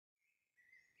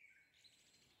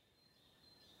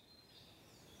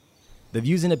The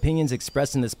views and opinions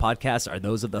expressed in this podcast are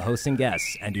those of the hosts and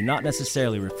guests and do not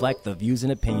necessarily reflect the views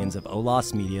and opinions of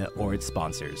OLOS Media or its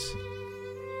sponsors.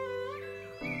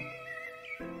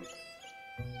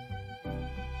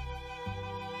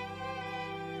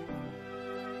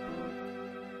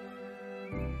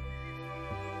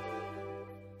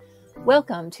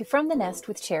 Welcome to From the Nest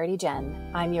with Charity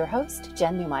Jen. I'm your host,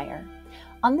 Jen Newmeyer.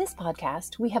 On this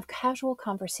podcast, we have casual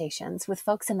conversations with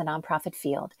folks in the nonprofit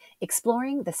field,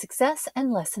 exploring the success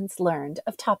and lessons learned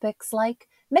of topics like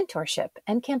mentorship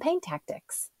and campaign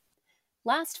tactics.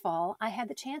 Last fall, I had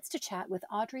the chance to chat with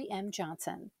Audrey M.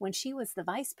 Johnson when she was the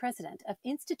Vice President of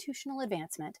Institutional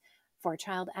Advancement for a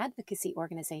child advocacy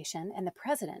organization and the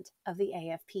President of the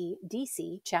AFP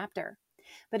DC chapter.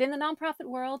 But in the nonprofit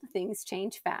world, things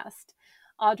change fast.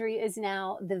 Audrey is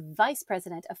now the Vice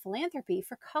President of Philanthropy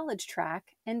for College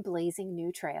Track and Blazing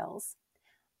New Trails.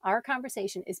 Our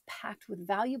conversation is packed with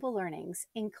valuable learnings,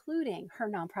 including her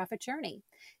nonprofit journey,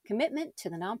 commitment to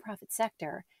the nonprofit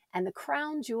sector, and the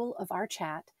crown jewel of our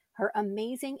chat, her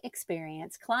amazing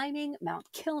experience climbing Mount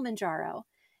Kilimanjaro.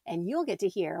 And you'll get to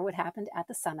hear what happened at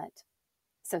the summit.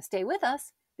 So stay with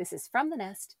us. This is From the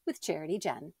Nest with Charity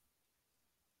Jen.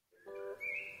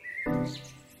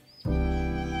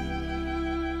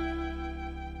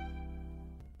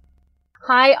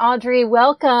 Hi, Audrey.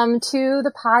 Welcome to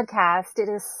the podcast. It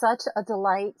is such a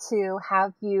delight to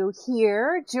have you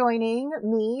here joining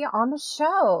me on the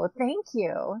show. Thank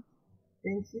you.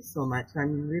 Thank you so much.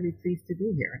 I'm really pleased to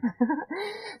be here.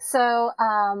 So,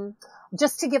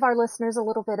 just to give our listeners a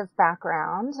little bit of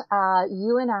background,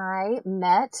 you and I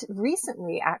met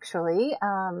recently, actually,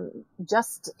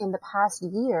 just in the past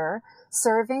year,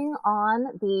 serving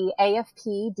on the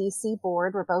AFP DC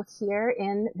board. We're both here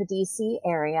in the DC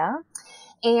area.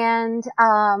 And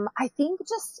I think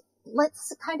just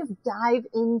let's kind of dive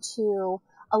into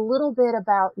a little bit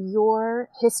about your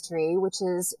history, which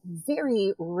is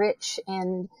very rich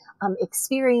in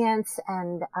experience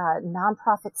and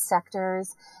nonprofit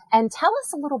sectors. And tell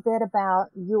us a little bit about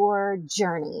your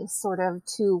journey, sort of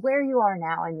to where you are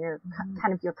now and your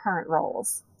kind of your current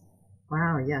roles.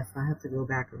 Wow, yes, I have to go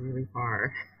back really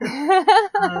far.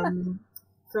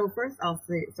 So first I'll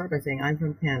start by saying I'm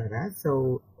from Canada.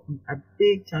 So a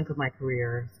big chunk of my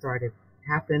career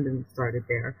happened and started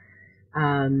there.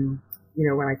 You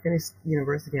know, when I finished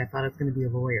university, I thought I was going to be a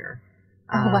lawyer.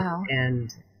 Wow. And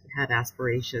had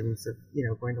aspirations of,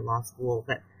 going to law school,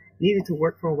 but needed to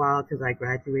work for a while because I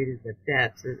graduated with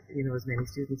debt, as many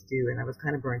students do, and I was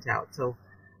kind of burnt out. So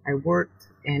I worked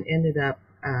and ended up,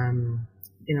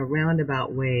 in a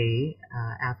roundabout way,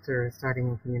 after starting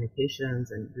in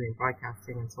communications and doing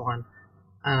broadcasting and so on,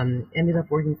 ended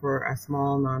up working for a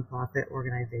small nonprofit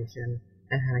organization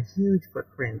that had a huge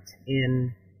footprint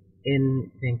in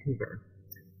Vancouver.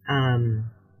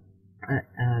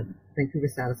 Vancouver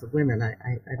Status of Women, I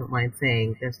don't mind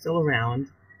saying, they're still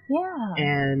around. Yeah.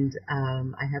 And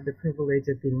I had the privilege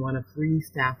of being one of 3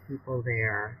 staff people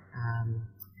there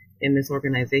in this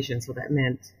organization, so that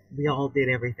meant we all did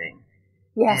everything.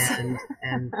 Yes.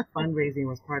 And fundraising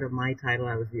was part of my title.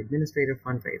 I was the administrative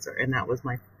fundraiser, and that was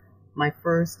my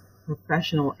first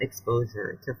professional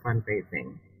exposure to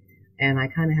fundraising. And I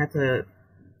kind of had to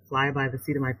fly by the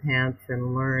seat of my pants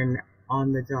and learn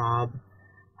on the job,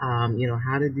 how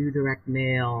to do direct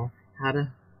mail, how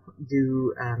to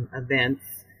do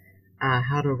events,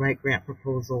 how to write grant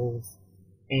proposals.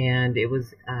 And it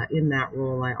was in that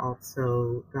role I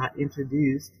also got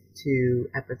introduced to,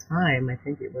 at the time, I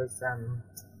think it was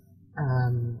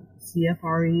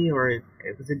CFRE, or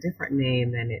it was a different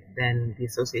name than the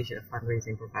Association of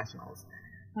Fundraising Professionals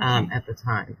at the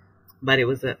time. But it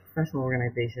was a professional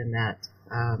organization that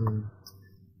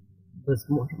was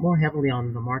more heavily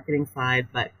on the marketing side,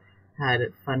 but had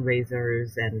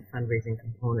fundraisers and fundraising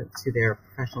components to their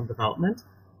professional development.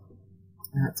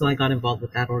 So I got involved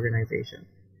with that organization.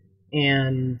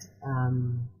 And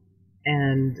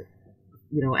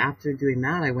after doing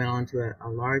that, I went on to a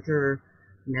larger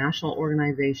national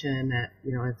organization that,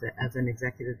 as an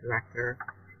executive director.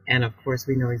 And of course,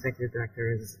 we know executive director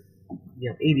is,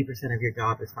 80% of your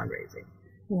job is fundraising.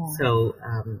 Yeah. So,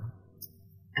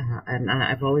 and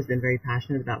I've always been very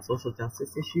passionate about social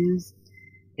justice issues.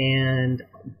 And,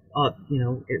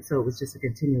 so it was just a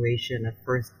continuation of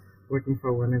first working for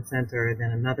a women's center,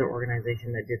 then another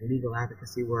organization that did legal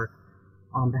advocacy work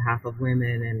on behalf of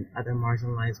women and other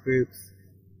marginalized groups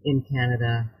in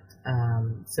Canada.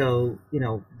 So,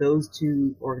 those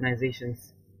 2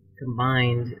 organizations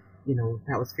combined,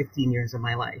 that was 15 years of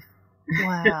my life.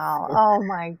 Wow. Oh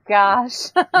my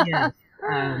gosh. Yes.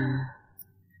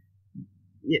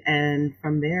 And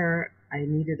from there, I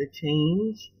needed a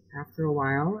change. after a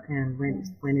while and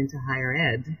went into higher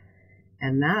ed.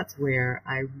 And that's where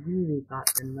I really got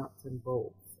the nuts and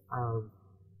bolts of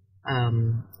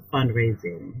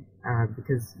fundraising,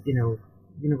 because,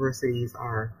 universities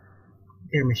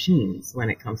they're machines when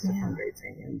it comes to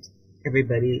fundraising, and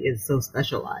everybody is so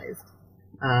specialized.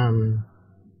 And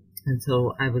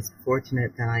so I was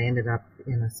fortunate that I ended up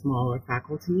in a smaller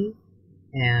faculty,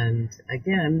 and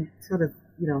again, sort of,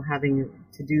 having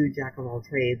to do jack of all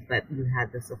trades, but you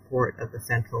had the support of the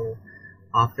central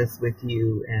office with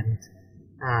you, and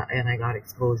I got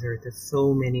exposure to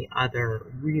so many other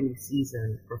really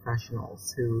seasoned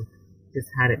professionals who just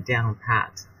had it down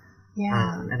pat.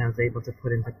 Yeah. And I was able to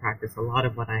put into practice a lot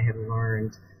of what I had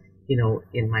learned,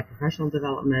 in my professional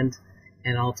development,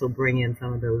 and also bring in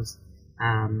some of those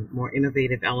more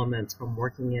innovative elements from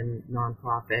working in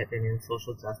nonprofit and in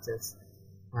social justice.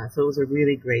 So it was a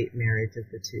really great marriage of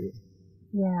the two.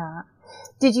 Yeah.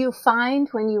 Did you find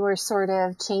when you were sort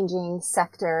of changing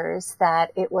sectors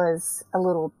that it was a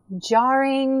little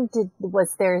jarring?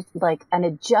 Was there like an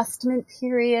adjustment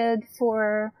period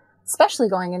for, especially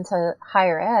going into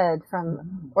higher ed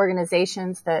from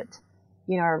organizations that,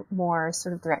 are more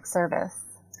sort of direct service?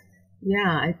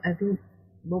 Yeah, I think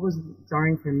what was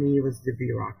jarring for me was the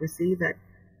bureaucracy that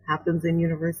happens in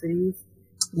universities.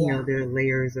 There are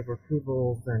layers of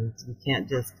approvals, and you can't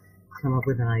just come up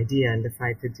with an idea and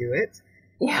decide to do it.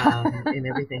 Yeah. And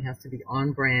everything has to be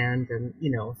on brand, and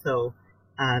so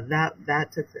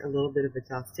that took a little bit of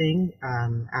adjusting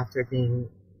after being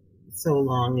so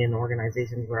long in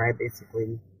organizations where I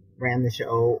basically ran the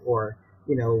show, or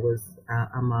was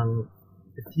among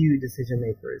the few decision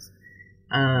makers.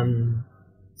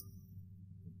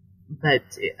 But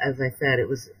as I said, it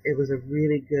was a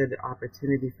really good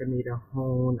opportunity for me to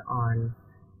hone on,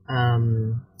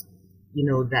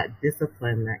 that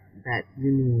discipline that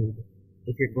you need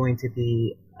if you're going to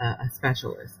be a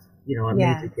specialist, a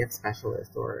major gift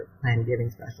specialist or planned giving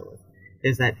specialist.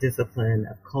 There's that discipline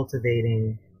of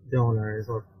cultivating donors,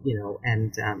 or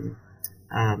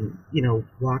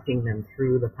walking them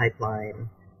through the pipeline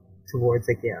towards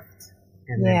a gift,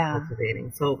 and then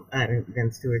cultivating. So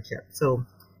then stewardship. So.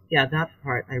 Yeah, that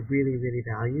part I really, really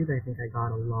valued. I think I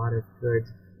got a lot of good,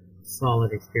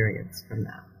 solid experience from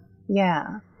that.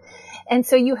 Yeah. And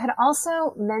so you had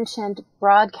also mentioned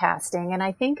broadcasting, and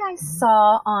I think I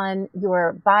saw on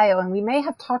your bio, and we may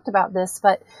have talked about this,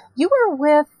 but were you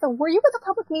with a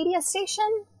public media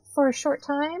station for a short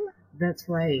time? That's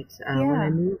right. When I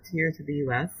moved here to the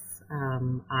U.S.,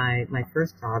 my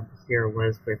first job here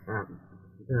was with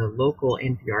the local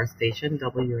NPR station,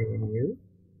 WAMU.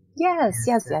 Yes.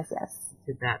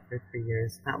 Did that for 3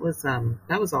 years. That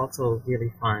was also really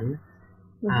fun.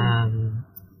 Mm-hmm.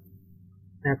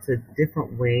 That's a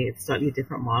different way. It's slightly a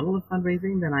different model of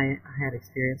fundraising than I had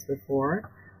experienced before.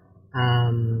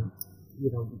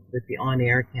 With the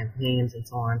on-air campaigns and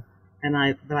so on.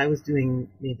 But I was doing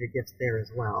major gifts there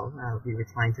as well. We were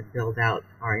trying to build out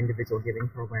our individual giving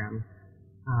program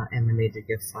and the major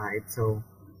gift side. So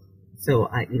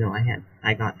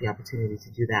I got the opportunity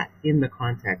to do that in the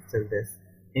context of this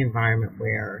environment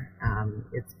where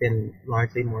it's been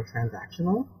largely more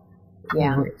transactional,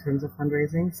 in terms of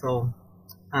fundraising. So,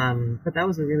 but that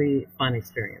was a really fun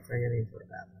experience. I really enjoyed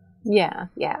that. Yeah.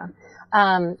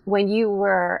 When you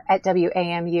were at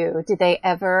WAMU, did they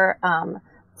ever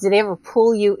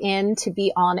pull you in to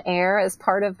be on air as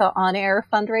part of the on-air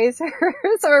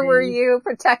fundraisers, or were you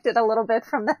protected a little bit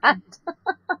from that?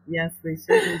 Yes, they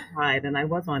certainly tried, and I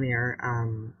was on air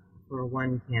for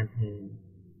one campaign.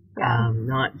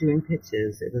 Not doing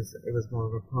pitches; it was more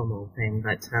of a promo thing.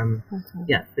 But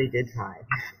yes, they did try.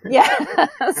 Yeah, and I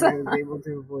was able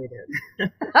to avoid it.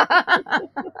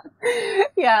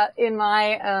 Yeah, in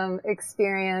my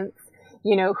experience,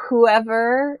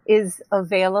 whoever is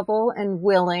available and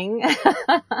willing,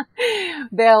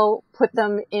 they'll put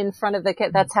them in front of the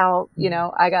kid. That's how,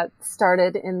 I got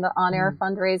started in the on-air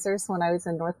fundraisers when I was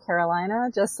in North Carolina.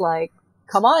 Just like,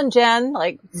 come on, Jen,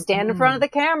 like stand in front of the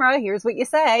camera. Here's what you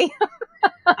say.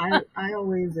 I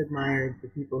always admired the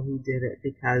people who did it,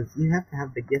 because you have to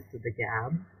have the gift of the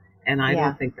gab. And I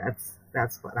don't think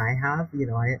that's what I have.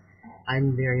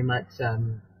 I'm very much,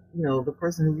 the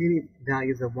person who really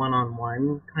values the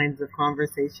one-on-one kinds of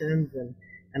conversations,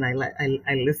 and I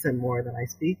listen more than I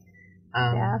speak.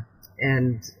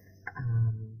 And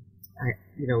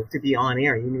to be on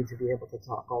air, you need to be able to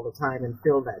talk all the time and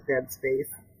fill that dead space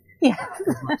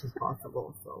as much as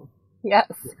possible. So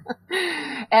Yes.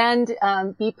 And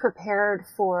be prepared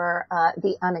for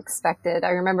the unexpected. I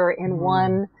remember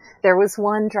there was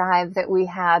one drive that we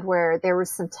had where there was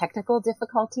some technical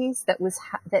difficulties that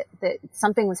that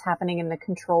something was happening in the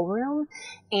control room,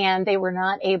 and they were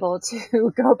not able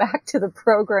to go back to the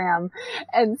program.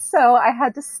 And so I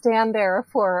had to stand there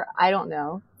for, I don't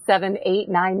know, 7, 8,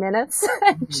 9 minutes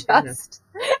and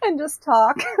just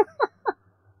talk.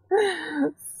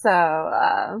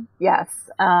 So, yes.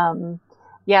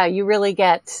 Yeah, you really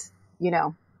get,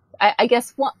 I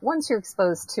guess once you're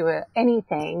exposed to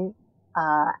anything,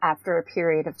 after a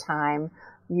period of time,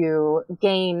 you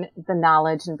gain the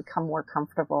knowledge and become more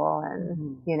comfortable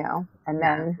and, and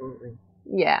then, absolutely.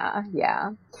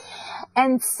 Yeah.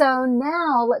 And so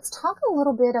now let's talk a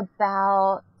little bit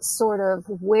about sort of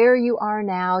where you are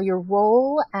now, your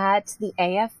role at the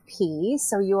AFP.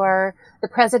 So you are the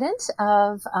president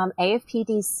of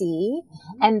AFPDC,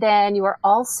 and then you are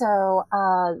also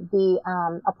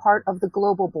a part of the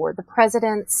global board, the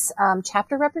president's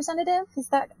chapter representative. Is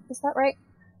that right?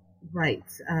 Right.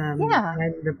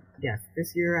 Yes.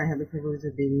 This year I have the privilege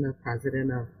of being the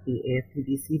president of the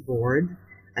AFPDC board.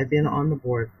 I've been on the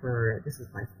board this is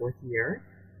my 4th year.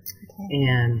 Okay.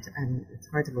 And it's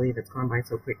hard to believe it's gone by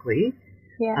so quickly.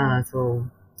 Yeah.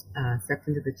 Stepped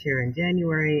into the chair in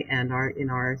January, and in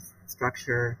our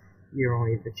structure, you're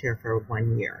only the chair for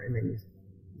 1 year, and then you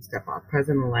step off,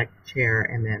 president-elect, chair,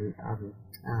 and then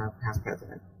past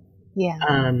president. Yeah.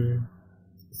 I'm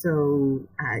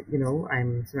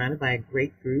surrounded by a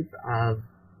great group of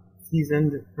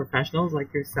seasoned professionals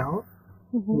like yourself,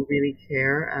 who really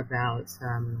care about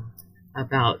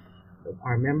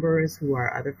our members, who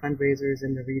are other fundraisers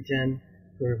in the region,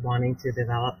 who are wanting to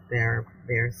develop their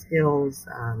skills,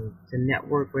 to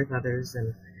network with others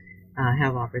and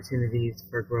have opportunities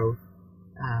for growth.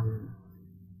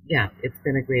 It's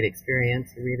been a great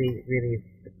experience. Really, really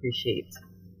appreciate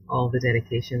all the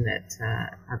dedication that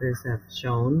others have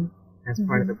shown as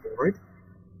part of the board.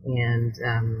 And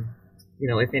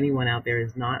if anyone out there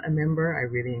is not a member, I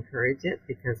really encourage it,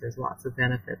 because there's lots of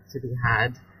benefits to be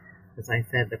had. As I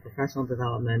said, the professional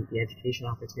development, the education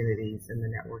opportunities, and the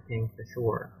networking for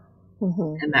sure.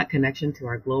 And that connection to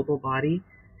our global body,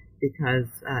 because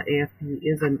AFP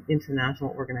is an international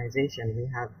organization. We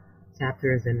have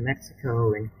chapters in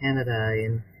Mexico, in Canada,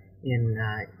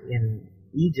 in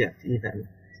Egypt even.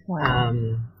 Wow.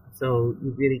 So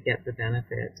you really get the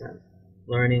benefit of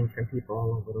learning from people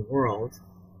all over the world.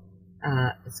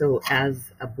 So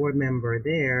as a board member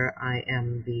there, I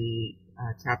am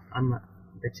I'm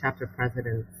the chapter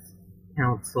president's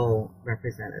council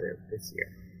representative this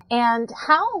year. And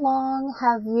how long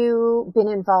have you been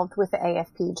involved with the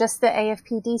AFP? Just the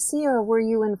AFPDC, or were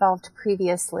you involved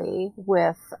previously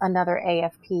with another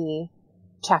AFP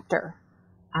chapter?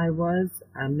 I was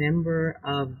a member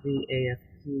of the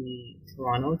AFP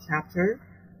Toronto chapter,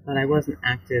 but I wasn't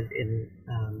active in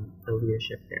the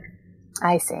leadership there.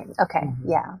 I see. Okay.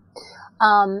 Yeah.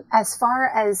 As far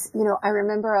as, I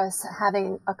remember us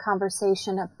having a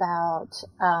conversation about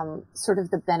sort of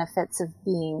the benefits of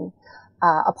being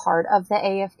a part of the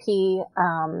AFP.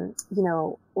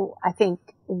 I think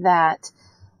that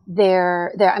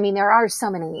there are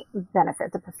so many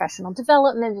benefits, the professional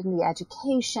development and the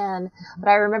education, but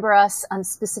I remember us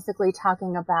specifically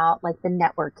talking about like the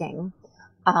networking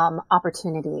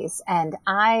opportunities. And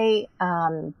I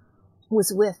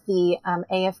was with the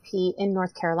AFP in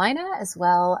North Carolina, as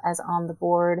well as on the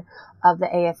board of the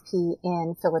AFP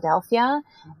in Philadelphia.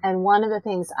 And one of the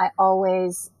things I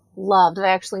always loved, that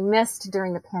I actually missed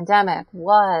during the pandemic,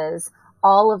 was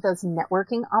all of those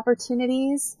networking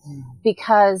opportunities,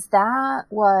 because that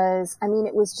was,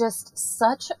 it was just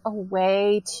such a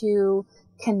way to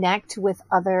connect with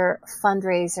other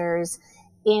fundraisers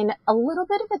in a little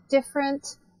bit of a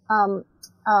different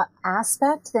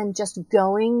aspect than just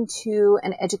going to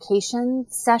an education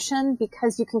session,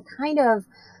 because you can kind of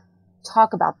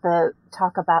talk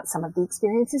about some of the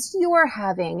experiences you're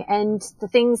having and the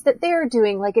things that they're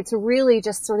doing. Like, it's really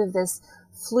just sort of this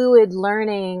fluid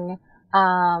learning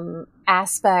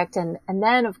aspect, and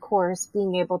then of course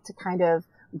being able to kind of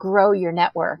grow your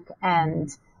network and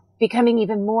becoming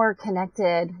even more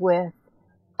connected with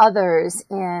others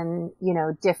in,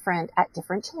 at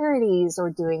different charities, or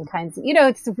doing kinds of,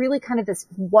 it's really kind of this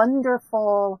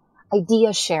wonderful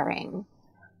idea sharing.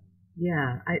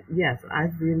 Yeah,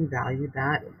 I've really valued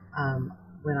that.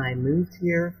 When I moved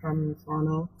here from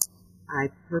Toronto, I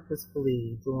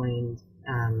purposefully joined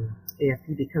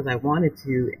AFP because I wanted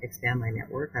to expand my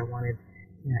network. I wanted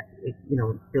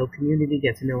to, build community,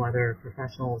 get to know other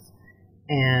professionals,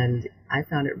 and I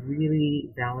found it really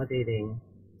validating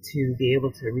to be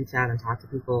able to reach out and talk to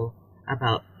people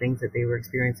about things that they were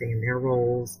experiencing in their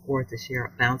roles, or to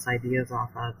bounce ideas off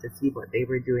of, to see what they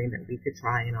were doing that we could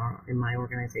try in my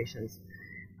organizations.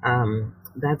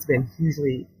 That's been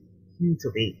hugely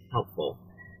helpful.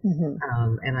 And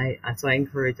so I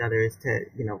encourage others to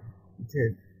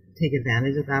take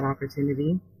advantage of that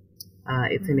opportunity.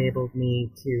 It's enabled me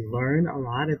to learn a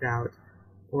lot about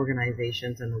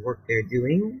organizations and the work they're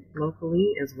doing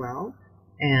locally as well.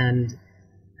 And,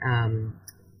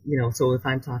 so if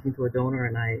I'm talking to a donor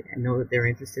and I know that they're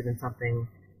interested in something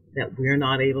that we're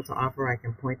not able to offer, I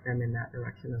can point them in that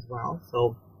direction as well.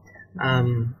 So,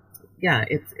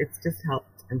 it's just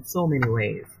helped in so many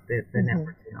ways, the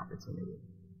networking opportunity.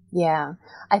 Yeah.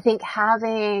 I think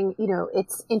having,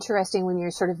 it's interesting when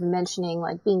you're sort of mentioning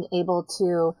like being able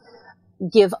to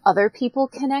give other people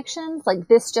connections. Like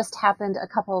this just happened a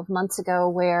couple of months ago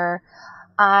where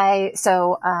I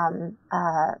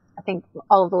think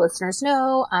all of the listeners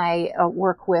know I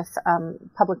work with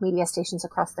public media stations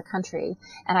across the country,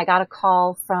 and I got a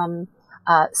call from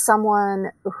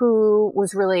someone who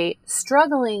was really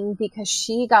struggling because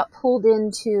she got pulled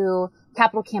into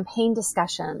capital campaign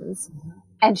discussions,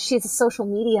 and she's a social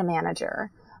media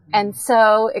manager. And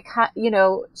so it,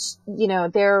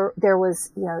 there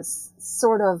was,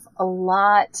 sort of a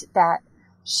lot that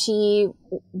she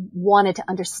wanted to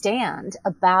understand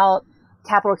about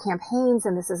capital campaigns.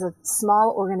 And this is a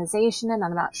small organization, and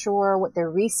I'm not sure what their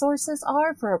resources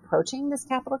are for approaching this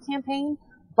capital campaign,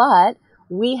 but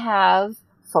we have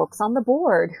folks on the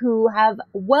board who have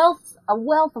a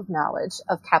wealth of knowledge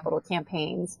of capital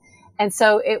campaigns. And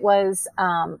so it was,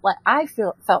 I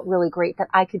felt really great that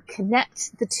I could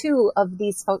connect the two of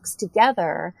these folks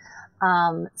together,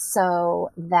 so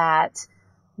that,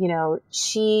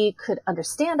 she could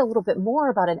understand a little bit more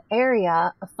about an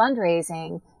area of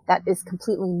fundraising that is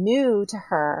completely new to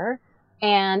her.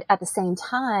 And at the same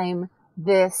time,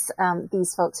 these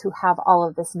folks who have all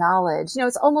of this knowledge,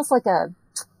 it's almost like a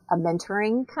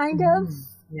mentoring kind of,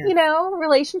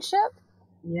 relationship.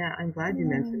 Yeah. I'm glad you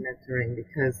mentioned mentoring,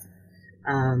 because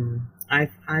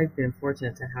I've been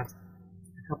fortunate to have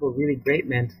a couple of really great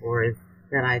mentors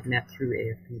that I've met through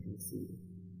AFPDC,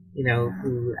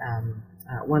 who,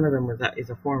 one of them is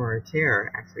a former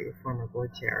chair, actually a former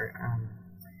board chair,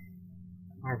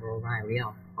 Barbara O'Reilly.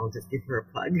 I'll just give her a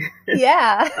plug.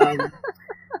 Yeah.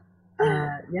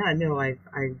 I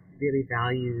really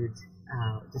valued,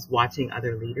 just watching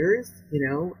other leaders,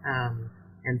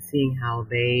 and seeing how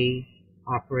they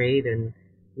operate and,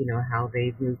 how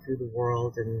they've moved through the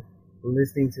world, and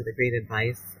listening to the great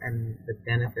advice and the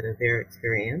benefit of their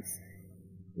experience.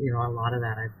 A lot of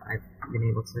that I've been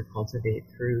able to cultivate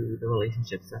through the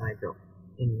relationships that I built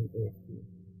in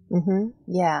AFP.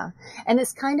 Yeah. And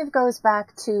this kind of goes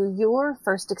back to your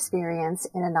first experience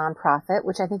in a nonprofit,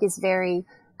 which I think is very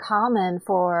common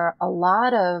for a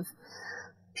lot of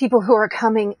people who are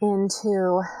coming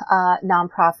into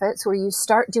nonprofits, where you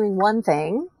start doing one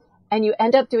thing and you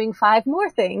end up doing 5 more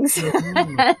things.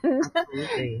 And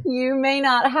you may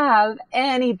not have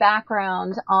any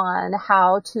background on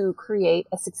how to create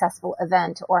a successful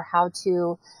event, or how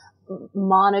to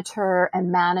monitor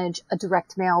and manage a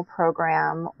direct mail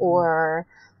program, or,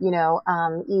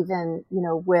 even,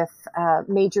 with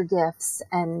major gifts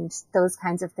and those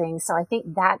kinds of things. So I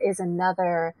think that is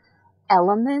another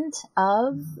element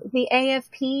of the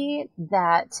AFP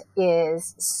that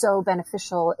is so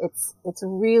beneficial. It's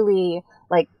really,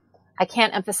 like, I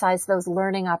can't emphasize those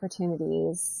learning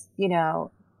opportunities,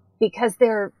 because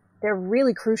they're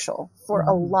really crucial for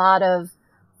a lot of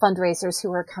fundraisers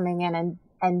who are coming in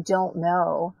and don't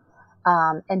know,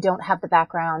 and don't have the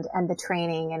background and the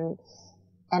training,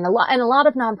 and a lot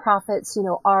of nonprofits,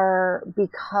 are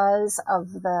because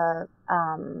of the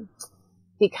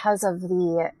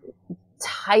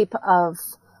type of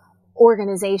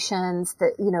organizations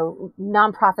that,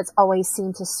 nonprofits always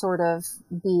seem to sort of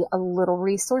be a little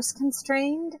resource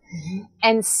constrained.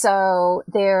 And so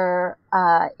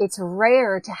it's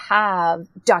rare to have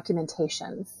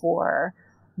documentation for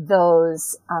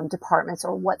those departments,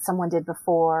 or what someone did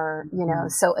before,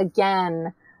 So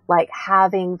again, like,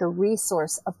 having the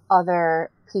resource of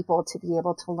other people to be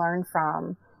able to learn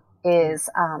from is,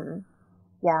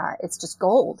 it's just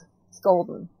gold. It's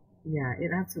golden. Yeah, it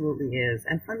absolutely is.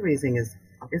 And fundraising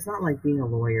it's not like being a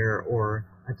lawyer or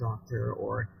a doctor,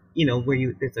 or,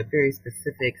 where there's a very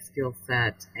specific skill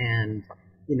set and,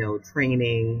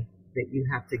 training that you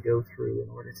have to go through in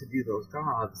order to do those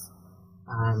jobs.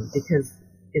 Because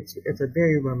it's a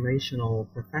very relational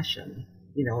profession.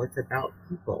 It's about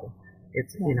people.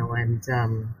 It's,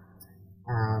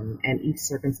 and each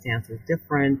circumstance is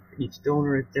different. Each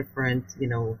donor is different.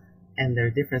 and there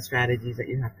are different strategies that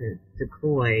you have to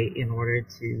deploy in order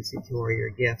to secure your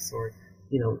gifts or,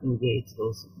 engage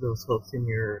those folks in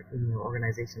your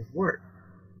organization's work.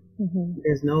 Mm-hmm.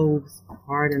 There's no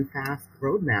hard and fast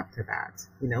roadmap to that.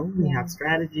 We have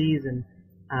strategies and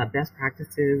best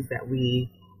practices that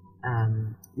we,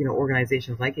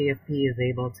 organizations like AFP is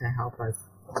able to help us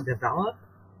develop,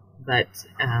 but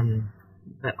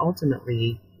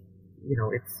ultimately,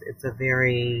 it's a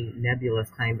very nebulous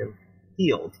kind of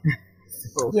field.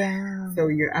 So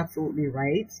you're absolutely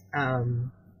right,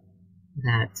 that,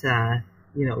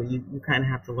 you kind of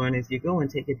have to learn as you go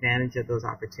and take advantage of those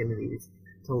opportunities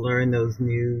to learn those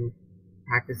new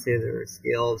practices or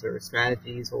skills or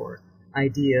strategies or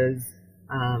ideas,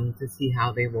 to see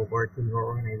how they will work in your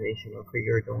organization or for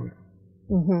your donor.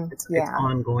 Mm-hmm. It's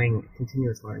ongoing,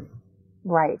 continuous learning.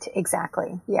 Right.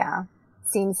 Exactly. Yeah.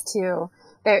 Seems to,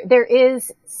 there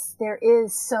is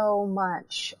so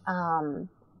much,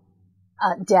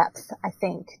 depth, I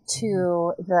think,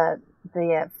 to the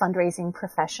fundraising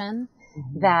profession,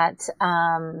 that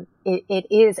it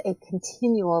is a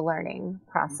continual learning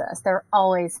process. There are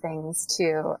always things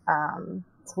to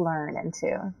learn and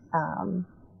to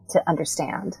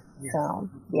understand. Yes. So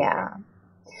yeah.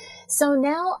 So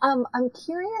now I'm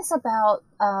curious about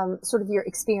sort of your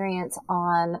experience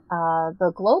on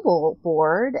the global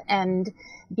board and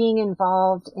being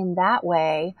involved in that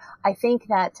way. I think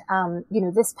that,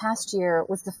 this past year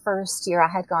was the first year I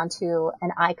had gone to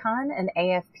an ICON, an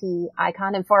AFP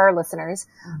ICON. And for our listeners,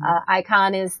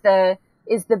 ICON is the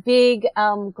big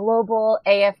global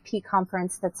AFP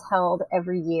conference that's held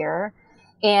every year.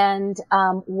 And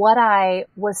what I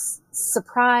was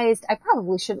surprised, I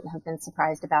probably shouldn't have been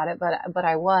surprised about it, but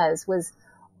I was,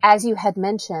 as you had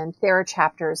mentioned, there are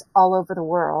chapters all over the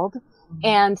world.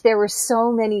 And there were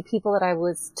so many people that I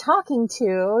was talking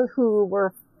to who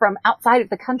were from outside of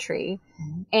the country.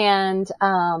 And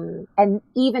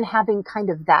even having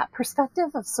kind of that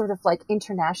perspective of sort of like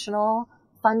international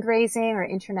fundraising or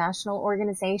international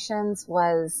organizations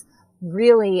was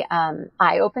really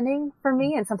eye-opening for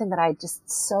me, and something that I just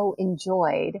so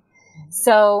enjoyed.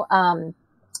 So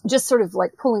just sort of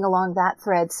like pulling along that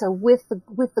thread. So with the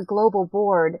global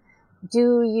board,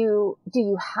 do you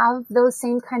have those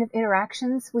same kind of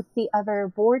interactions with the other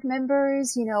board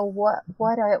members?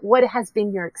 What has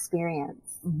been your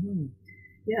experience? Mm-hmm.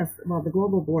 Yes, well, the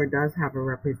global board does have a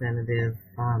representative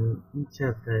from each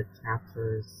of the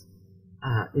chapters,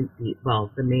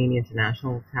 the main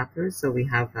international chapters. So we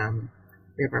have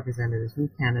representatives from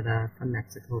Canada, from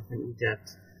Mexico, from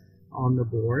Egypt on the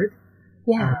board.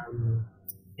 Yeah.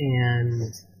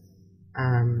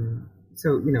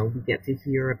 So, we get to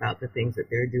hear about the things that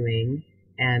they're doing,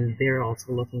 and they're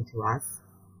also looking to us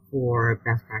for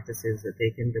best practices that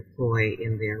they can deploy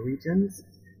in their regions.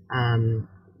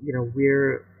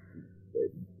 We're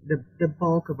the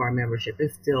bulk of our membership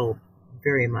is still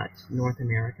very much North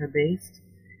America based,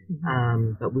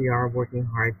 but we are working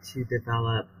hard to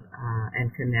develop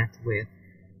and connect with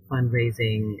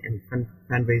fundraising and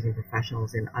fundraising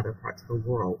professionals in other parts of the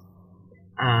world.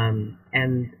 And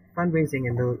fundraising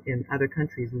in other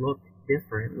countries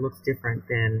looks different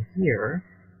than here,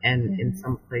 and in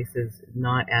some places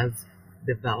not as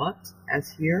developed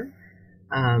as here.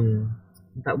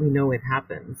 But we know it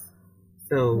happens.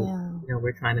 So,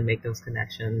 we're trying to make those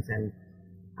connections and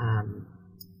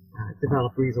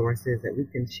develop resources that we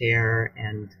can share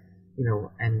and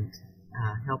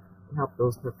help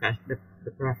those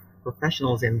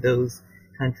professionals in those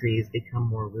countries become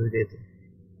more rooted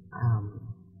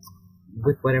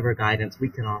with whatever guidance we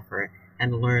can offer,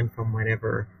 and learn from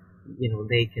whatever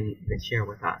they can share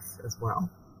with us as well.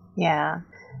 Yeah,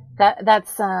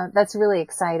 that's really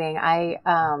exciting.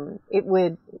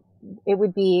 It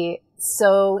would be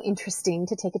so interesting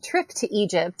to take a trip to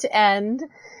Egypt and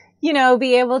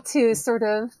be able to sort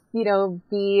of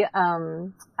be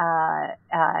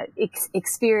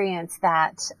experience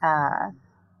that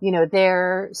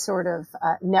their sort of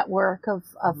network of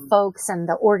folks and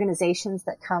the organizations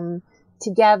that come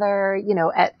together.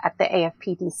 At the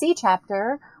AFPDC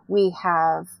chapter, we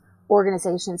have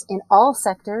organizations in all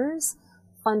sectors,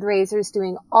 fundraisers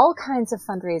doing all kinds of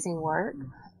fundraising work.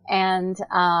 And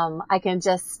I can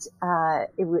just,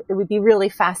 it would be really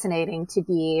fascinating to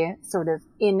be sort of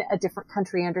in a different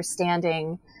country,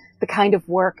 understanding the kind of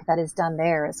work that is done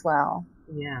there as well.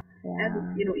 Yeah.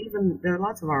 And, even there are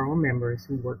lots of our own members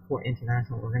who work for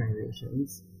international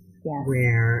organizations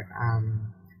where,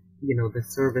 the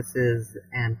services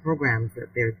and programs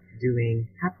that they're doing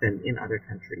happen in other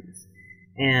countries.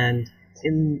 And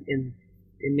in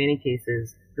many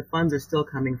cases, the funds are still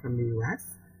coming from the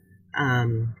U.S.,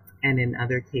 and in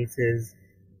other cases,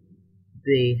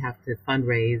 they have to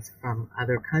fundraise from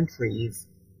other countries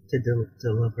to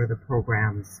deliver the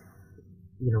programs,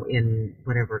 in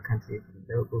whatever country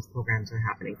those programs are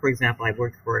happening. For example, I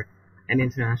worked for an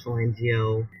international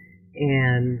NGO,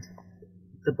 and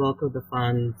the bulk of the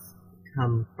funds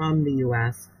come from the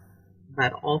U.S.,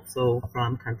 but also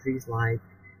from countries like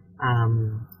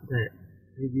the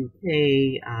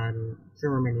UK,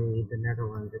 Germany, the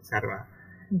Netherlands, etc.,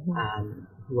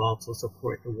 who also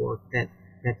support the work that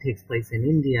takes place in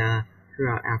India,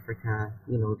 throughout Africa.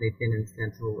 They've been in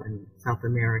Central and South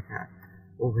America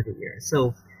over the years.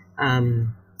 So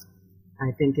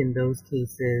I think in those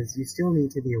cases, you still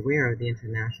need to be aware of the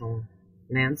international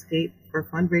landscape for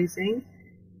fundraising,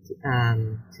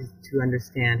 to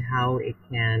understand how it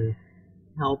can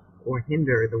help or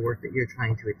hinder the work that you're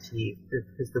trying to achieve,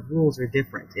 because the rules are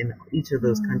different in each of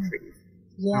those countries.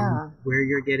 Yeah. Where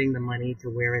you're getting the money to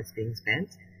where it's being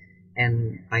spent,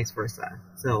 and vice versa.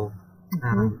 So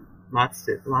lots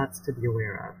to be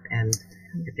aware of. And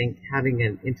I think having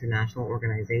an international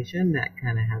organization that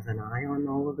kind of has an eye on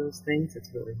all of those things,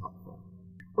 it's really helpful.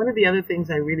 One of the other things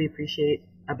I really appreciate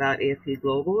about AFP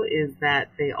Global is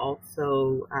that they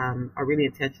also are really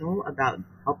intentional about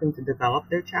helping to develop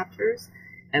their chapters.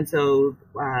 And so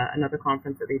another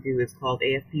conference that they do is called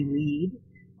AFP Lead,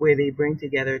 where they bring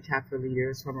together chapter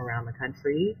leaders from around the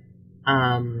country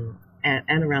and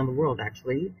around the world,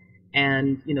 actually.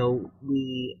 And,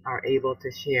 we are able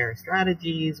to share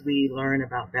strategies. We learn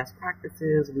about best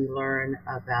practices. We learn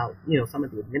about, some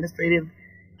of the administrative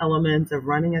elements of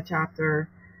running a chapter.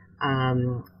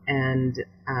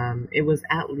 It was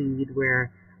at Lead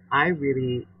where I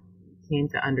really came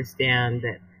to understand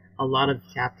that a lot of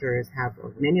chapters have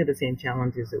many of the same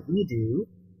challenges that we do.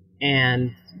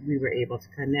 And we were able to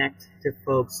connect to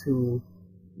folks who,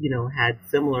 had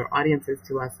similar audiences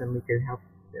to us, and we could help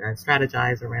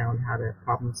strategize around how to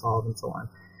problem solve and so on.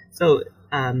 So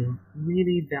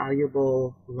really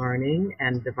valuable learning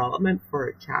and development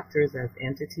for chapters as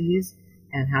entities,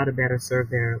 and how to better serve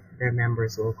their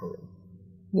members locally.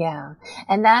 Yeah.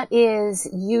 And that is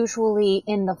usually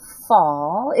in the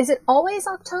fall. Is it always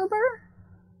October?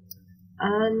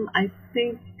 I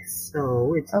think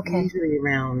so. It's usually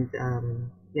around,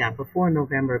 before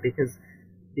November, because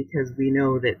we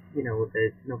know that,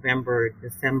 the November,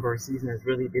 December season is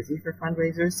really busy for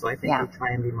fundraisers. So I think we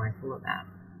try and be mindful of that.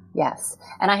 Yes.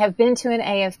 And I have been to an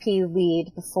AFP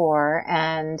Lead before,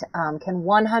 and can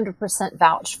 100%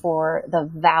 vouch for the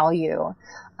value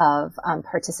of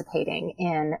participating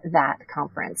in that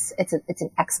conference. It's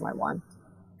an excellent one.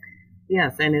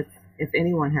 Yes. And if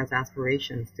anyone has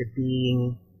aspirations to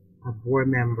being a board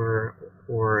member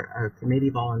or a committee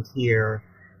volunteer,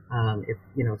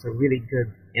 it's a really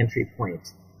good entry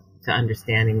point to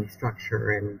understanding the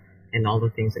structure and all the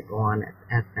things that go on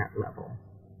at that level.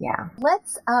 Yeah.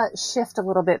 Let's shift a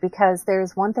little bit, because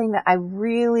there's one thing that I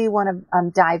really want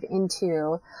to dive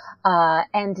into,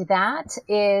 and that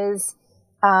is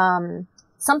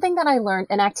something that I learned,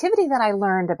 an activity that I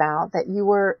learned about that you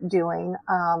were doing.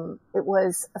 It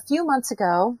was a few months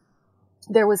ago.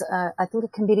 There was I think a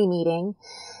committee meeting,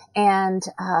 and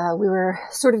we were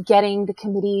sort of getting the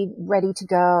committee ready to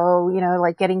go,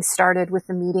 like getting started with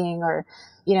the meeting, or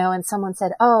and someone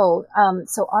said, so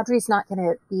Audrey's not going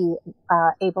to be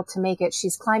able to make it.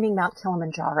 She's climbing Mount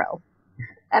Kilimanjaro.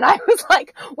 And I was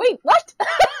like, wait, what?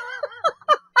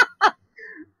 I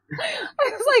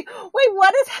was like, wait,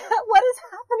 what is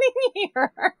happening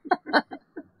here?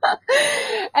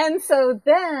 And so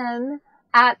then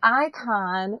at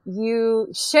ICON, you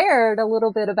shared a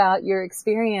little bit about your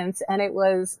experience, and it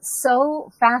was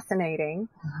so fascinating.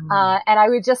 And I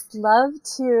would just love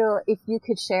to, if you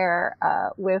could share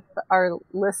with our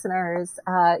listeners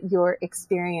your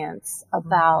experience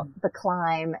about the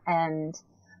climb and,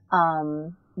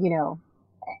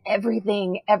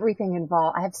 everything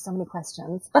involved. I have so many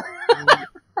questions.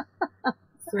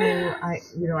 So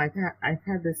I've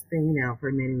had this thing now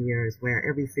for many years where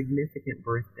every significant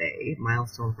birthday,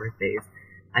 milestone birthdays,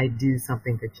 I do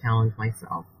something to challenge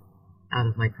myself out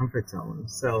of my comfort zone.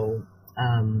 So, so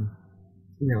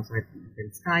I've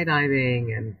been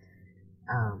skydiving and,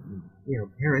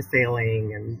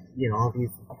 parasailing and, all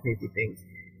these crazy things.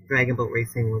 Dragon boat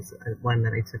racing was one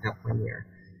that I took up one year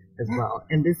as well.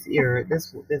 And this year,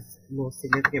 this most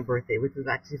significant birthday, which was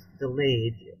actually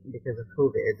delayed because of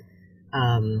COVID,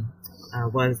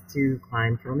 was to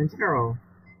climb Kilimanjaro.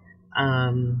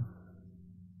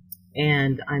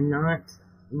 And I'm not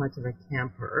much of a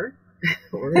camper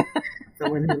or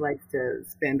someone who likes to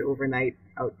spend overnight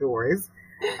outdoors.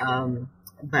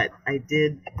 But I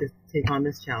did just take on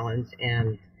this challenge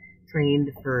and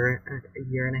trained for a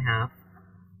year and a half,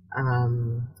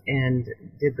 and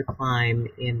did the climb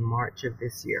in March of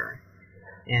this year.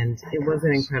 And it was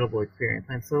an incredible experience.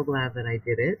 I'm so glad that I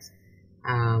did it.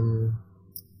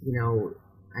 You know,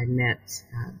 I met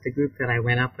the group that I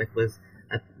went up with was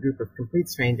a group of complete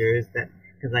strangers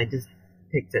because I just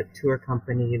picked a tour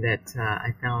company that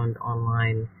I found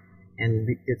online and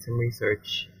did some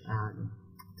research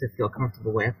to feel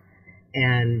comfortable with.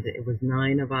 And it was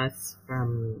 9 of us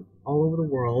from all over the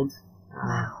world.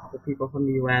 Wow. The people from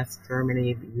the U.S.,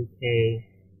 Germany, the U.K.,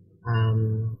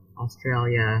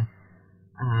 Australia.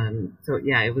 So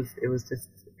yeah, it was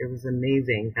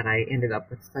amazing that I ended up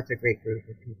with such a great group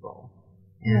of people,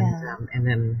 and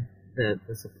then the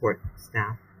support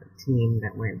staff, the team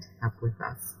that went up with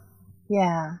us.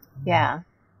 Yeah. Yeah.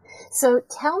 So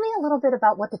tell me a little bit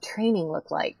about what the training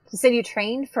looked like. You said you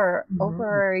trained for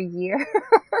over a year.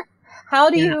 How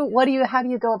do you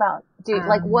go about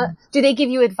what do they give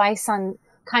you advice on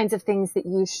kinds of things that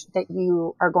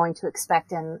you are going to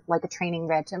expect in like a training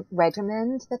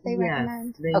regimen that they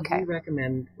recommend? They do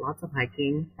recommend lots of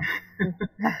hiking, and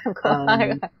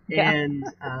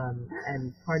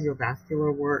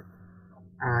cardiovascular work.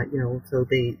 So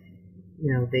they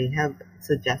have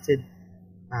suggested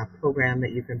program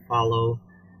that you can follow,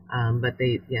 but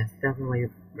they definitely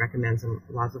recommend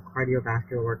lots of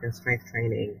cardiovascular work and strength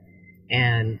training,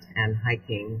 and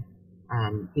hiking,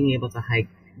 being able to hike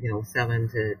 7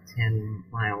 to 10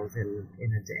 miles in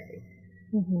a day.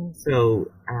 Mm-hmm. So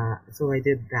I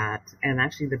did that, and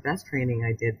actually the best training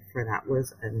I did for that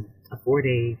was a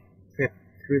 4-day trip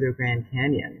through the Grand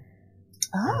Canyon.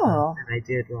 That I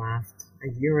did a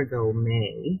year ago,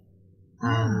 May,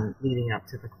 leading up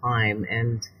to the climb,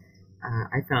 and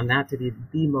I found that to be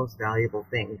the most valuable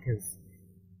thing, because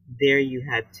there you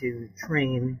had to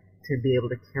train to be able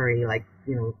to carry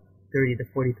 30 to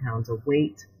 40 pounds of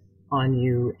weight on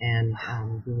you, and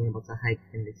being able to hike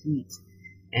in the heat,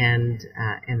 and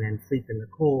then sleep in the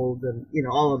cold, and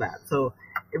all of that. So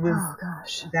it was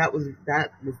that was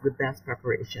the best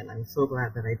preparation. I'm so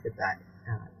glad that I did that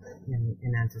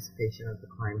in anticipation of the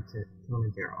climb to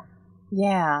Kilimanjaro.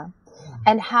 Yeah.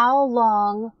 And how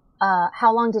long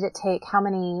did it take? How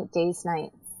many days,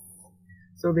 nights?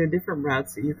 So there are different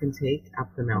routes that you can take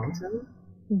up the mountain.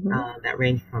 Okay. That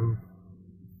range from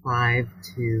 5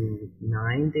 to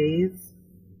 9 days,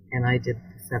 and I did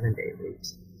the 7-day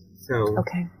route. So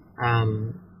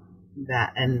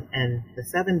that and the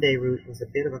 7-day route was a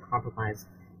bit of a compromise.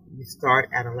 You start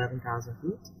at 11,000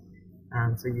 feet,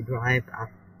 so you drive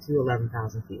up to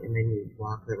 11,000 feet, and then you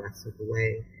walk the rest of the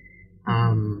way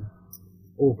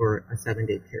over a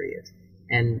 7-day period,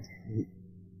 and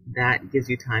that gives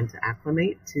you time to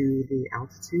acclimate to the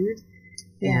altitude,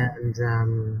 and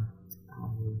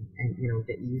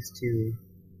get used to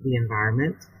the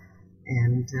environment,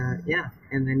 and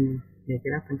and then make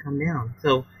it up and come down.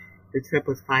 So the trip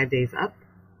was 5 days up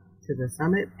to the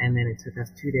summit, and then it took us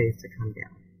 2 days to come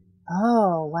down.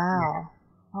 Oh, wow. Yeah.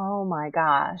 Oh my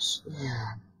gosh.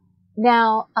 Yeah.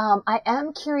 Now, I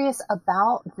am curious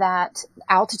about that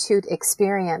altitude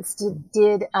experience.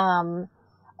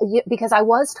 Because I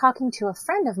was talking to a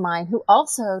friend of mine who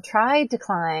also tried to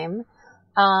climb,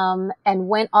 and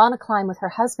went on a climb with her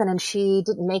husband, and she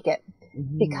didn't make it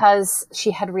because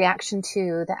she had a reaction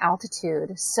to the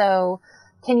altitude. So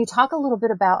can you talk a little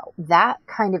bit about that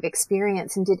kind of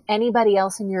experience? And did anybody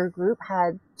else in your group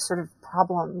had sort of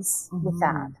problems with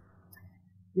that?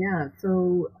 Yeah.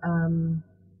 So,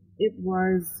 it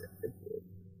was,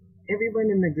 everyone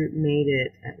in the group made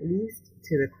it at least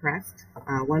to the crest.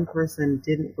 One person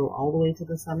didn't go all the way to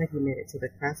the summit. He made it to the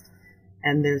crest.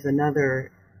 And there's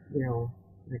another,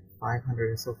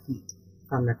 500 or so feet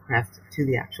from the crest to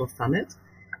the actual summit.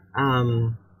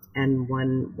 And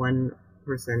one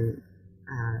person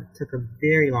took a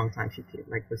very long time. She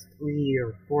was 3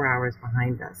 or 4 hours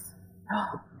behind us.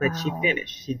 But she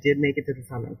finished. She did make it to the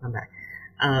summit and come back.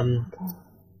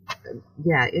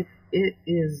 Yeah, it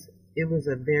was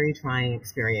a very trying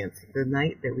experience. The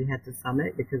night that we had to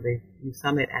summit, because you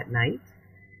summit at night.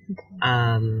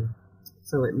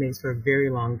 So it makes for a very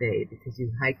long day, because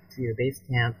you hike to your base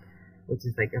camp, which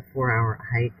is like a 4-hour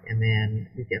hike, and then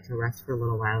you get to rest for a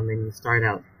little while, and then you start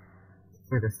out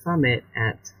for the summit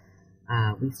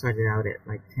we started out at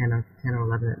like 10 or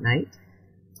 11 at night.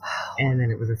 And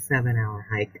then it was a 7-hour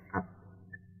hike up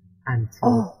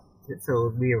until,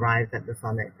 so we arrived at the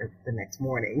summit the next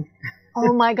morning.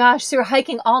 Oh my gosh, so you're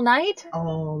hiking all night?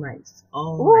 All night.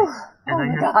 And I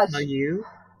have to tell you,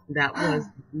 that was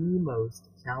the most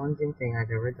challenging thing I've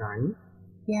ever done.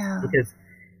 Yeah. Because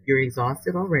you're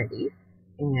exhausted already,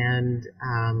 and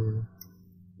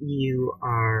you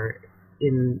are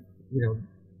in,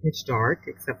 pitch dark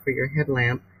except for your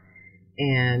headlamp,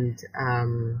 And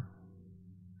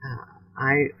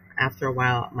after a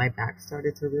while, my back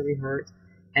started to really hurt,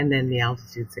 and then the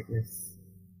altitude sickness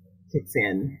kicks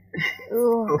in.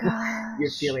 Oh, So gosh.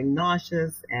 you're feeling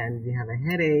nauseous, and you have a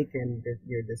headache, and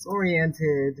you're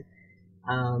disoriented,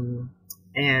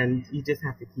 and you just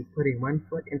have to keep putting one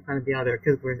foot in front of the other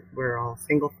because we're all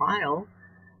single file,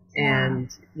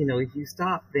 and if you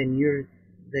stop, then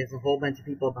there's a whole bunch of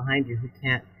people behind you who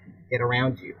can't get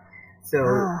around you, so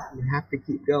you have to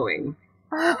keep going.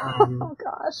 Oh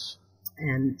gosh.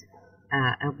 And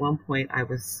at one point, I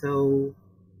was so,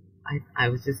 I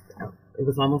was just, it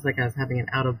was almost like I was having an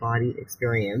out-of-body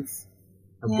experience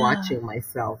of watching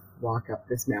myself walk up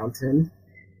this mountain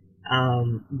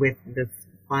with this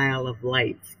file of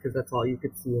lights, because that's all you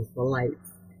could see was the lights.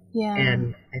 Yeah.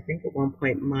 And I think at one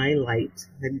point my light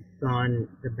had gone,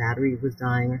 the battery was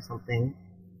dying or something.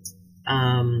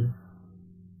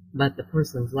 But the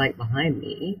person's light behind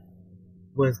me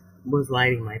was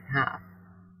lighting my path.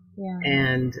 Yeah.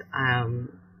 And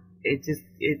it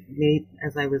made,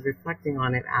 as I was reflecting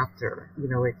on it after,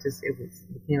 it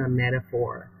became a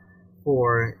metaphor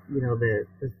for,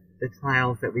 the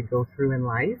trials that we go through in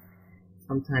life.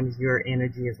 Sometimes your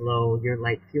energy is low, your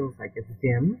light feels like it's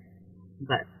dim,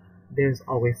 but there's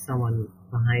always someone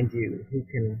behind you who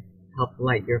can help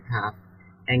light your path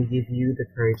and give you the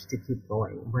courage to keep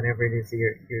going, whatever it is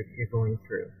you're going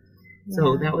through.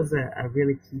 So that was a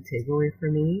really key takeaway for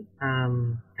me. I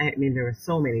mean, there were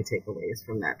so many takeaways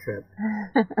from that trip,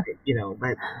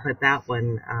 but that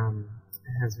one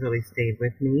has really stayed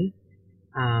with me.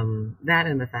 That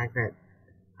and the fact that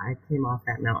I came off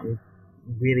that mountain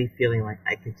really feeling like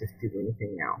I could just do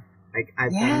anything now. Like,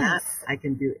 I've done that, I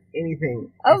can do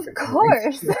anything. Of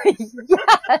course.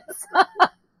 Yes.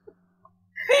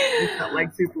 It felt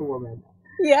like Superwoman.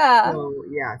 Yeah. So,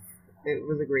 yes, it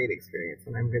was a great experience,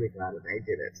 and I'm really glad that I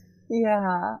did it.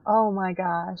 Yeah. Oh my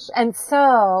gosh. And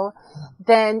so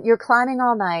then you're climbing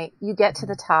all night, you get to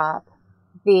the top.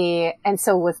 And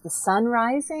so was the sun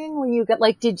rising when you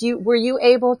were you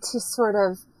able to sort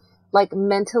of like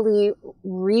mentally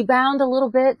rebound a little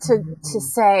bit to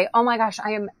say, oh my gosh,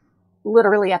 I am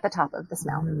literally at the top of this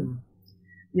mountain?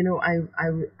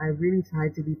 I really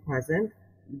tried to be present.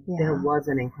 Yeah. There was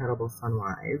an incredible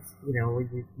sunrise.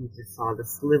 You just saw the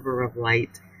sliver of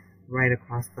light right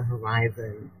across the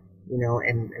horizon,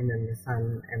 and then the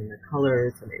sun and the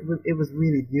colors, and it was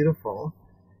really beautiful.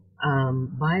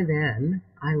 By then,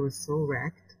 I was so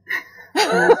wrecked.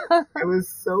 I was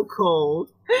so cold.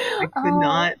 I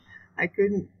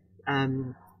couldn't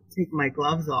take my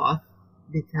gloves off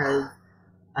because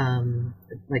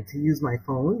to use my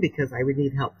phone, because I would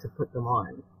need help to put them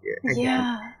on again.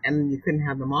 Yeah. And you couldn't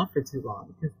have them off for too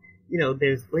long because,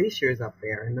 there's glaciers up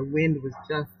there, and the wind was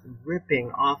just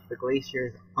ripping off the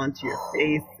glaciers onto your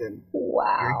face and your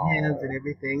hands and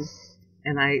everything.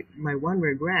 And my one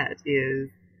regret is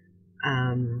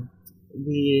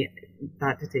we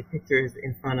thought to take pictures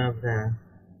in front of the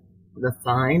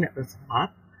sign at the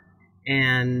top,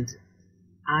 and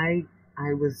I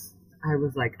was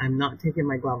like, I'm not taking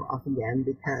my glove off again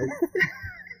because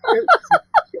it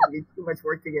would be too much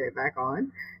work to get it back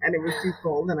on, and it was too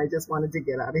cold, and I just wanted to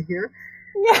get out of here.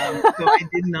 So I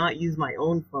did not use my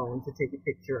own phone to take a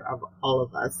picture of all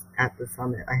of us at the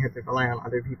summit. I had to rely on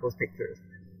other people's pictures.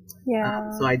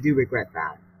 Yeah. So I do regret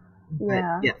that.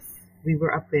 Yeah. But yes, we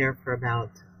were up there for about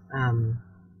 20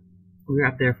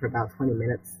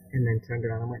 minutes, and then turned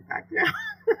around and went back down.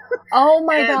 Oh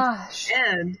my gosh.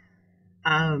 And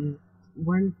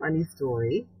one funny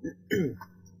story,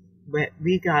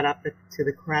 we got up to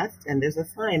the crest, and there's a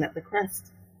sign at the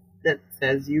crest that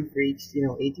says you've reached,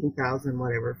 18,000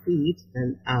 whatever feet,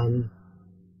 and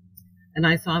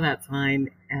I saw that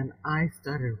sign, and I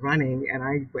started running, and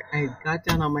I got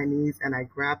down on my knees, and I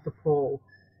grabbed the pole,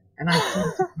 and I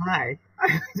started to cry.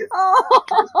 I just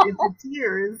burst into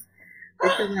tears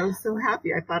because I was so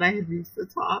happy. I thought I had reached the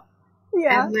top.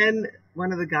 Yeah. And then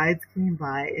one of the guides came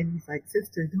by, and he's like,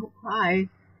 "Sister, don't cry.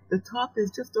 The top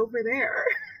is just over there."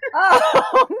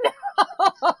 Oh, no.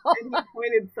 And he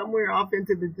pointed somewhere off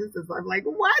into the distance. I'm like,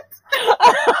 "What? Not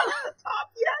the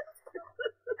top yet?"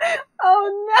 Oh,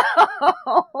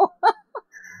 no.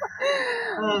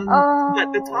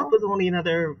 But the top was only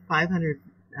another 500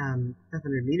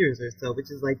 meters or so,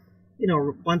 which is like,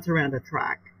 once around a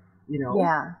track,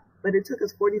 Yeah. But it took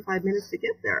us 45 minutes to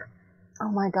get there. Oh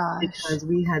my gosh. Because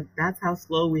that's how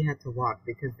slow we had to walk,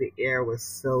 because the air was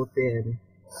so thin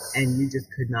and you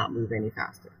just could not move any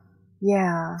faster.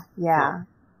 Yeah. Yeah. So,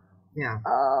 yeah.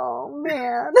 Oh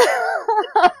man.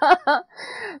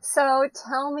 So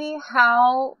tell me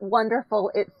how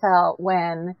wonderful it felt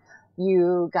when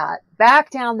you got back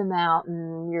down the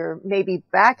mountain, you're maybe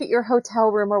back at your hotel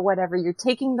room or whatever, you're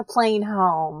taking the plane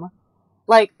home.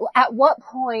 Like, at what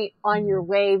point on your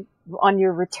way, on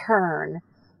your return,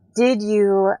 did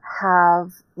you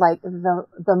have like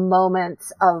the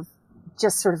moments of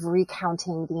just sort of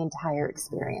recounting the entire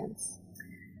experience?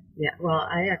 Yeah, well,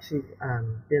 I actually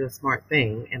did a smart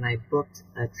thing, and I booked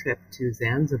a trip to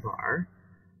Zanzibar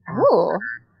Oh,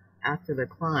 after the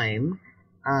climb.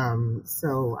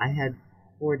 So I had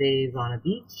 4 days on a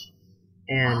beach,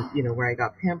 and where I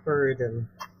got pampered and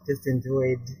just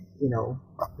enjoyed,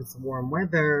 this warm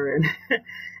weather,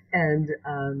 and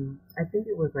I think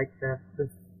it was like the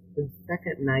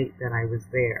second night that I was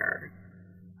there.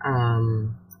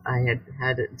 I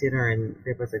had dinner, and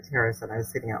there was a terrace, and I was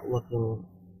sitting out looking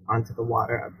onto the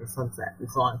water of the sunset and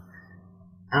so on.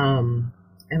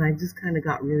 And I just kind of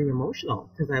got really emotional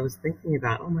because I was thinking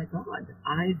about, oh my God,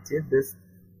 I did this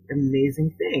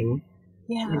amazing thing,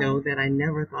 that I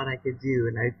never thought I could do.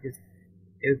 And it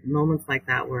was moments like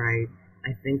that where I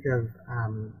think of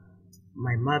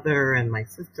my mother and my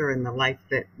sister and the life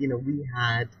that, we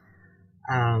had,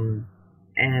 and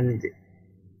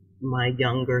my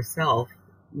younger self,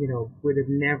 would have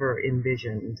never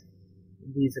envisioned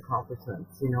these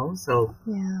accomplishments, so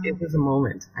it was a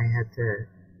moment I had to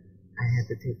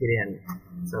take it in.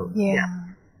 So yeah.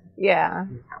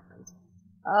 it happened.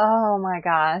 Oh my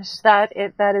gosh, that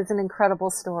is an incredible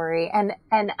story, and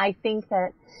I think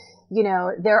that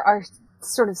there are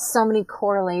sort of so many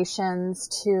correlations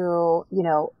to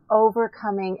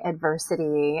overcoming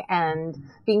adversity and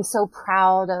being so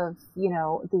proud of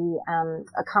the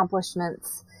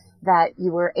accomplishments that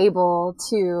you were able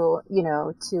to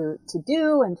to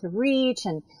do and to reach,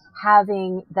 and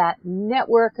having that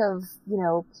network of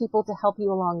people to help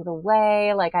you along the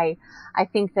way. Like I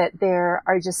think that there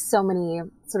are just so many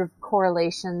sort of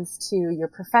correlations to your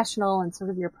professional and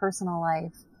sort of your personal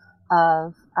life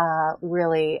of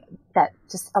really that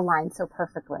just align so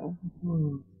perfectly.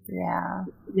 Mm-hmm.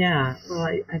 Yeah. Well,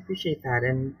 I appreciate that,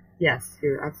 and yes,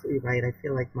 you're absolutely right. I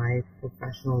feel like my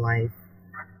professional life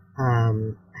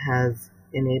has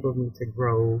enabled me to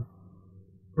grow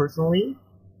personally.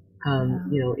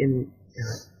 And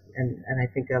I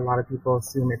think a lot of people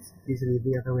assume it's usually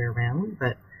the other way around,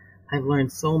 but I've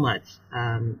learned so much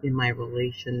in my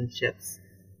relationships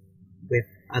with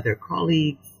other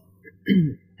colleagues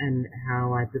and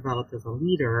how I've developed as a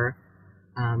leader,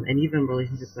 and even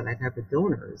relationships that I've had with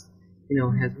donors,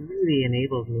 has really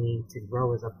enabled me to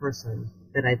grow as a person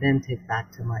that I then take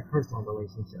back to my personal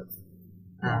relationships.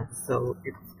 So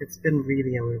it's been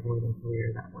really a rewarding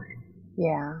career that way.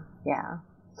 Yeah.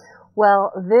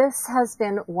 Well, this has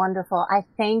been wonderful. I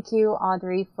thank you,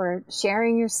 Audrey, for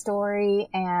sharing your story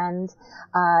and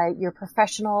your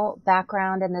professional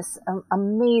background and this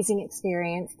amazing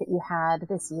experience that you had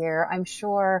this year. I'm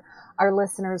sure our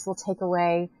listeners will take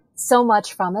away so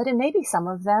much from it, and maybe some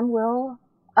of them will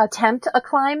attempt a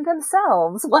climb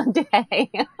themselves one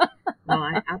day. Well,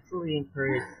 I absolutely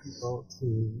encourage people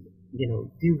to,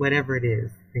 do whatever it is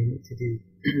they need to do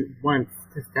once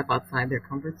to step outside their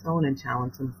comfort zone and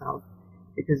challenge themselves,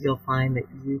 because you'll find that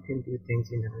you can do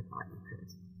things you never thought you could.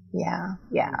 Yeah.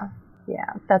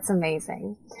 That's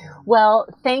amazing. Well,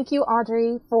 thank you,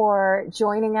 Audrey, for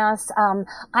joining us.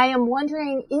 I am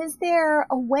wondering, is there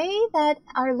a way that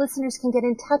our listeners can get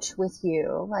in touch with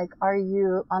you? Like, are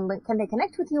you can they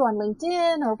connect with you on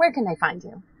LinkedIn, or where can they find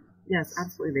you? Yes,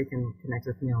 absolutely. They can connect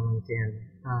with me on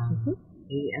LinkedIn.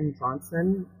 A.M.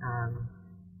 Johnson,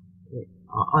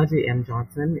 Audrey M.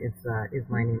 Johnson is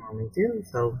my name on LinkedIn.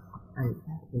 So you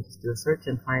can just do a search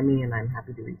and find me, and I'm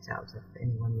happy to reach out if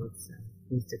anyone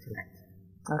needs to connect.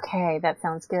 Okay, that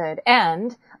sounds good.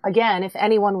 And again, if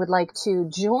anyone would like to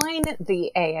join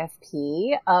the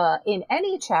AFP in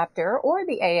any chapter or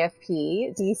the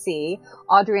AFP DC,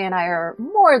 Audrey and I are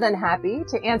more than happy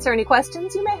to answer any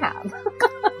questions you may have.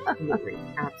 Absolutely.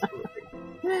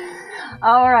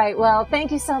 All right. Well,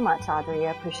 thank you so much, Audrey.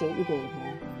 I appreciate you being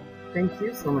here. Thank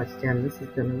you so much, Jen. This has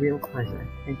been a real pleasure.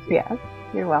 Thank you. Yeah,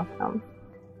 you're welcome.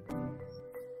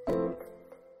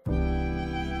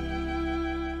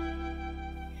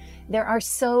 There are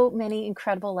so many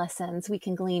incredible lessons we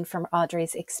can glean from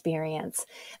Audrey's experience.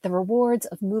 The rewards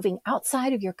of moving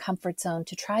outside of your comfort zone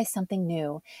to try something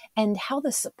new, and how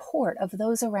the support of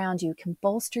those around you can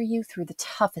bolster you through the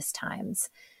toughest times.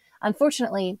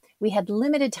 Unfortunately, we had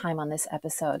limited time on this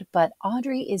episode, but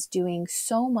Audrey is doing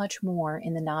so much more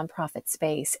in the nonprofit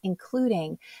space,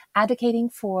 including advocating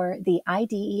for the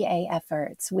IDEA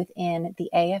efforts within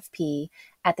the AFP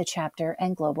at the chapter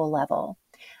and global level.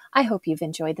 I hope you've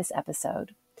enjoyed this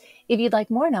episode. If you'd like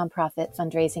more nonprofit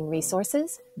fundraising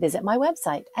resources, visit my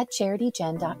website at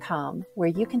charitygen.com, where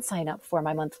you can sign up for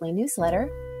my monthly newsletter,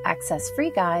 access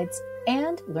free guides,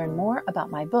 and learn more about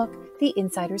my book, The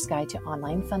Insider's Guide to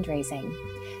Online Fundraising.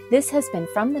 This has been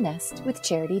From the Nest with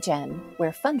Charity Jen,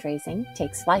 where fundraising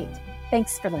takes flight.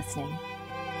 Thanks for listening.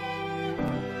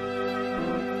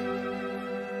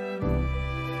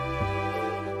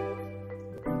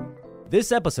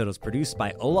 This episode was produced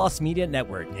by Olas Media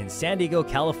Network in San Diego,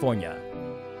 California.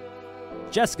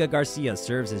 Jessica Garcia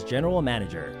serves as General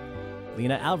Manager.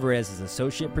 Lena Alvarez is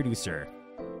Associate Producer.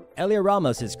 Elia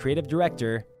Ramos is Creative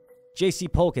Director.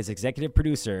 JC Polk is Executive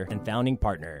Producer and Founding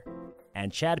Partner. And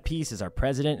Chad Peace is our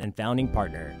President and Founding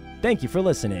Partner. Thank you for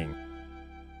listening.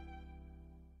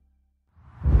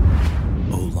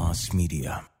 Olas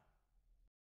Media.